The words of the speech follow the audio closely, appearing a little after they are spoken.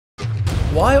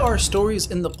Why are stories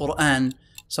in the Qur'an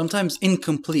sometimes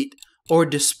incomplete or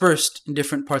dispersed in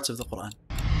different parts of the Qur'an?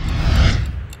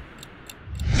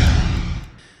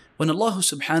 When Allah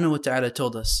subhanahu wa ta'ala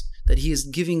told us that He is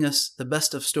giving us the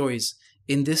best of stories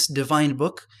in this divine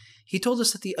book, He told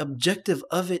us that the objective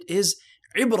of it is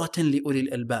عِبْرَةً لِأُولِي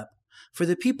الْأَلْبَابِ, for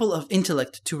the people of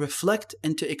intellect to reflect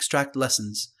and to extract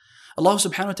lessons. Allah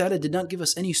subhanahu wa ta'ala did not give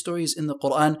us any stories in the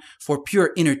Qur'an for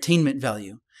pure entertainment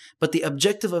value, but the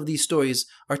objective of these stories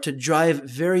are to drive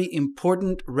very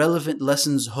important, relevant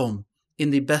lessons home in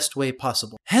the best way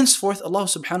possible. Henceforth, Allah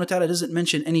subhanahu wa ta'ala doesn't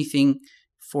mention anything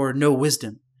for no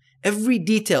wisdom. Every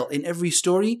detail in every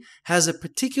story has a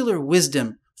particular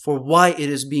wisdom for why it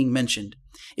is being mentioned.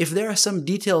 If there are some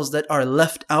details that are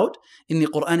left out in the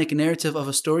Quranic narrative of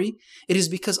a story, it is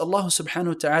because Allah subhanahu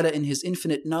wa ta'ala in His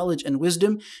infinite knowledge and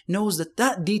wisdom knows that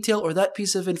that detail or that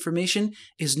piece of information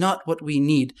is not what we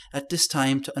need at this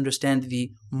time to understand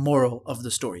the moral of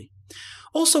the story.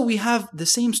 Also, we have the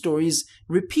same stories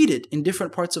repeated in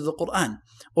different parts of the Qur'an,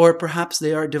 or perhaps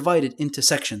they are divided into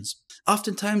sections.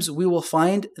 Oftentimes, we will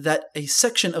find that a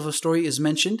section of a story is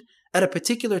mentioned at a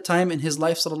particular time in his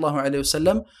life sallallahu alaihi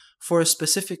wasallam for a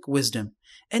specific wisdom,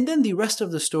 and then the rest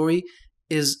of the story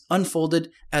is unfolded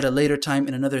at a later time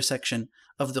in another section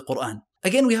of the Qur'an.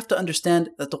 Again, we have to understand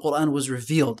that the Qur'an was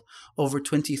revealed over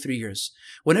 23 years.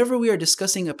 Whenever we are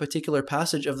discussing a particular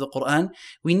passage of the Qur'an,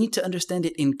 we need to understand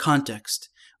it in context,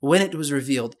 when it was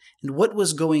revealed, and what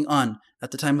was going on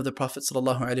at the time of the Prophet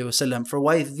ﷺ for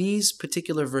why these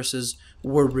particular verses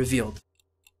were revealed.